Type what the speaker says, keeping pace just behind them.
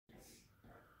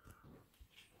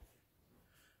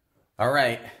All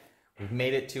right, we've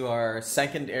made it to our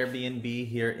second Airbnb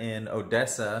here in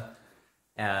Odessa.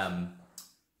 Um,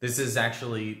 this is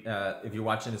actually, if you're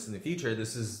watching this in the future,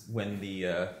 this is when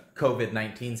the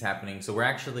COVID-19 is happening. So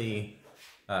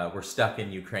we're stuck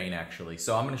in Ukraine actually.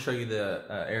 So I'm going to show you the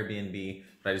Airbnb,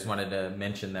 but I just wanted to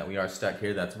mention that we are stuck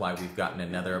here. That's why we've gotten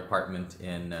another apartment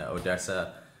in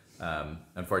Odessa.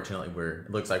 Unfortunately,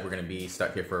 it looks like we're going to be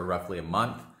stuck here for roughly a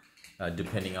month.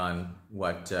 Depending on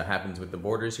what happens with the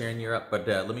borders here in Europe. But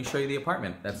let me show you the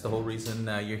apartment. That's the whole reason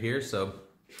you're here. So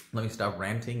let me stop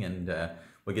ranting and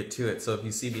we'll get to it. So if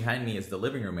you see behind me is the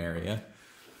living room area.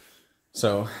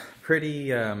 So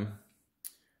pretty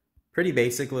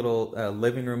basic little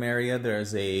living room area.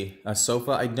 There's a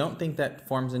sofa. I don't think that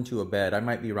forms into a bed. I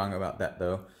might be wrong about that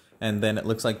though. And then it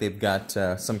looks like they've got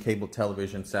some cable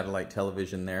television, satellite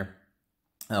television there,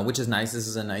 which is nice. This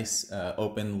is a nice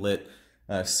open lit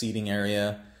seating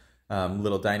area.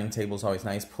 Little dining table is always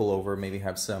nice. Pull over, maybe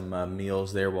have some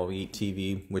meals there while we eat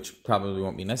TV, which probably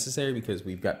won't be necessary because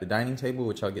we've got the dining table,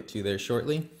 which I'll get to there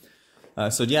shortly.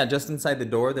 So yeah, just inside the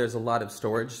door, there's a lot of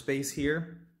storage space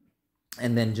here.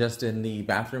 And then just in the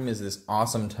bathroom is this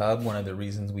awesome tub. One of the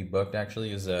reasons we booked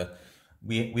actually is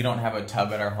we don't have a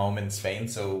tub at our home in Spain,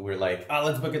 so we're like, oh,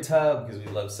 let's book a tub because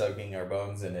we love soaking our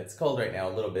bones. And it's cold right now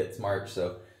a little bit. It's March,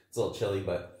 so it's a little chilly,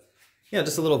 but yeah,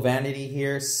 just a little vanity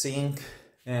here, sink,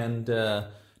 and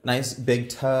nice big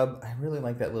tub. I really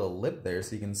like that little lip there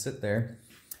so you can sit there.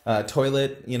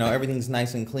 Toilet, you know, everything's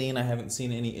nice and clean. I haven't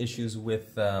seen any issues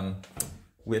with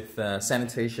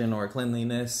sanitation or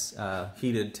cleanliness.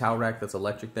 Heated towel rack that's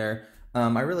electric there.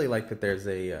 I really like that there's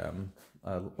a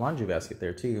laundry basket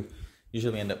there too.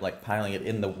 Usually we end up like piling it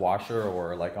in the washer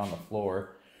or like on the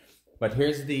floor. But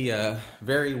here's the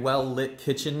very well lit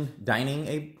kitchen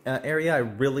dining area. I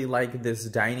really like this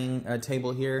dining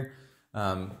table here.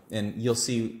 And you'll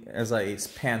see as I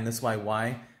pan this way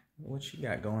why. What you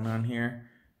got going on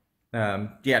here?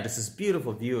 Yeah, just this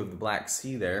beautiful view of the Black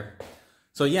Sea there.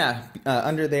 So yeah,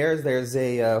 under there's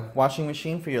a washing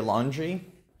machine for your laundry.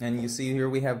 And you see here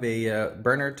we have a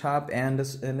burner top and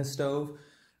a stove.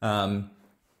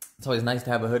 It's always nice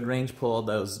to have a hood range, pull all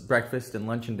those breakfast and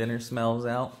lunch and dinner smells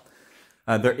out.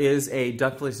 There is a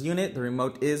ductless unit. The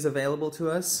remote is available to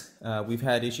us. We've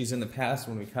had issues in the past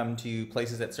when we come to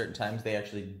places at certain times. They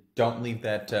actually don't leave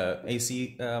that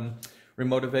AC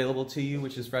remote available to you,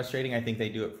 which is frustrating. I think they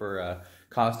do it for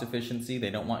cost efficiency. They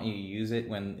don't want you to use it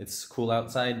when it's cool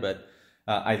outside, but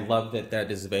I love that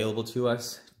that is available to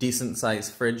us. Decent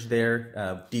sized fridge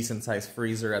there, decent sized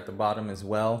freezer at the bottom as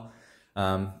well.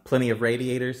 Plenty of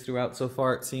radiators throughout so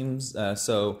far, it seems.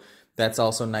 So that's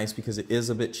also nice because it is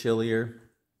a bit chillier.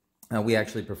 We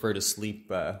actually prefer to sleep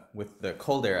with the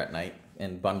cold air at night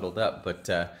and bundled up. But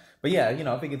yeah, you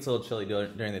know, if it gets a little chilly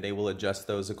during the day, we'll adjust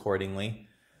those accordingly.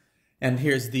 And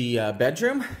here's the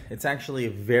bedroom. It's actually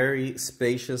a very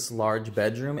spacious, large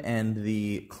bedroom. And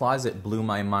the closet blew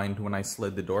my mind when I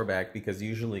slid the door back because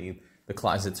usually the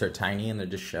closets are tiny and they're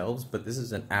just shelves. But this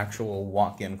is an actual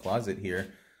walk-in closet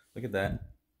here. Look at that.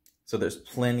 So there's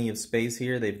plenty of space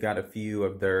here. They've got a few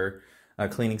of their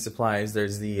cleaning supplies.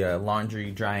 There's the laundry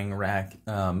drying rack,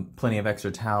 plenty of extra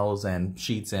towels and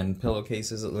sheets and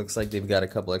pillowcases. It looks like they've got a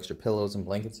couple extra pillows and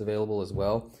blankets available as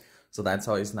well. So that's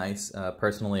always nice.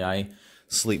 Personally, I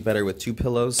sleep better with 2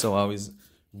 pillows, so I always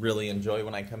really enjoy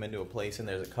when I come into a place and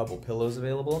there's a couple pillows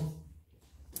available.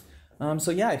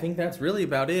 So yeah, I think that's really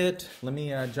about it. Let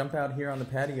me jump out here on the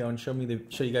patio and show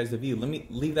you guys the view. Let me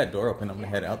leave that door open. I'm gonna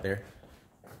head out there.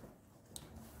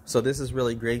 So this is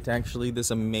really great, actually.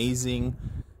 This amazing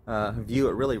view.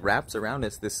 It really wraps around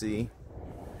us, the sea.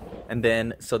 And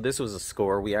then, so this was a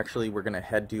score. We actually were gonna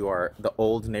head to the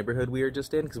old neighborhood we were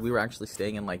just in because we were actually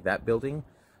staying in like that building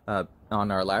on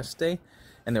our last stay.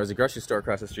 And there was a grocery store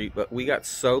across the street, but we got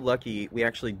so lucky. We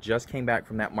actually just came back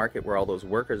from that market where all those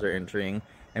workers are entering,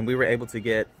 and we were able to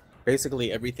get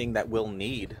basically everything that we'll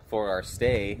need for our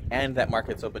stay, and that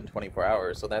market's open 24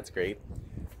 hours, so that's great.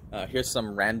 Here's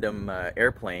some random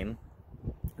airplane.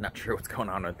 Not sure what's going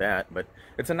on with that, but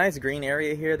it's a nice green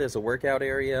area here. There's a workout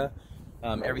area.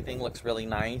 Everything looks really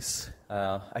nice.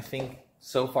 I think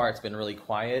so far it's been really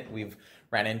quiet. We've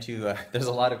ran into, there's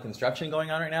a lot of construction going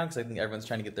on right now because I think everyone's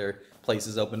trying to get their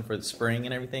places open for the spring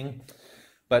and everything.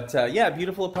 But yeah,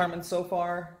 beautiful apartment so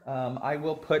far. I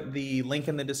will put the link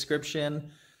in the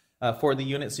description for the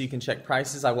unit so you can check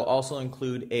prices. I will also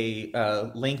include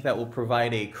a link that will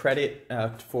provide a credit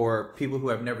for people who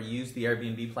have never used the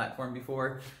Airbnb platform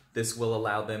before. This will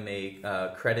allow them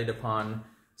a credit upon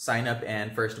sign up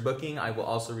and first booking. I will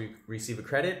also receive a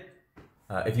credit.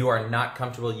 If you are not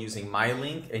comfortable using my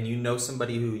link and you know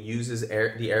somebody who uses the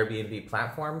Airbnb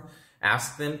platform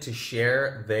ask them to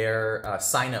share their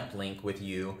sign-up link with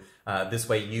you. This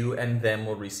way you and them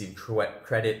will receive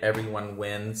credit, everyone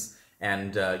wins,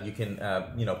 and you can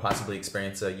possibly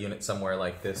experience a unit somewhere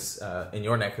like this in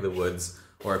your neck of the woods,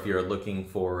 or if you're looking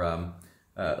for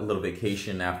a little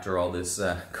vacation after all this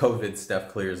COVID stuff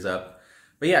clears up.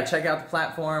 But yeah, check out the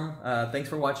platform. Thanks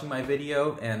for watching my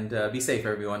video, and be safe,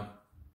 everyone.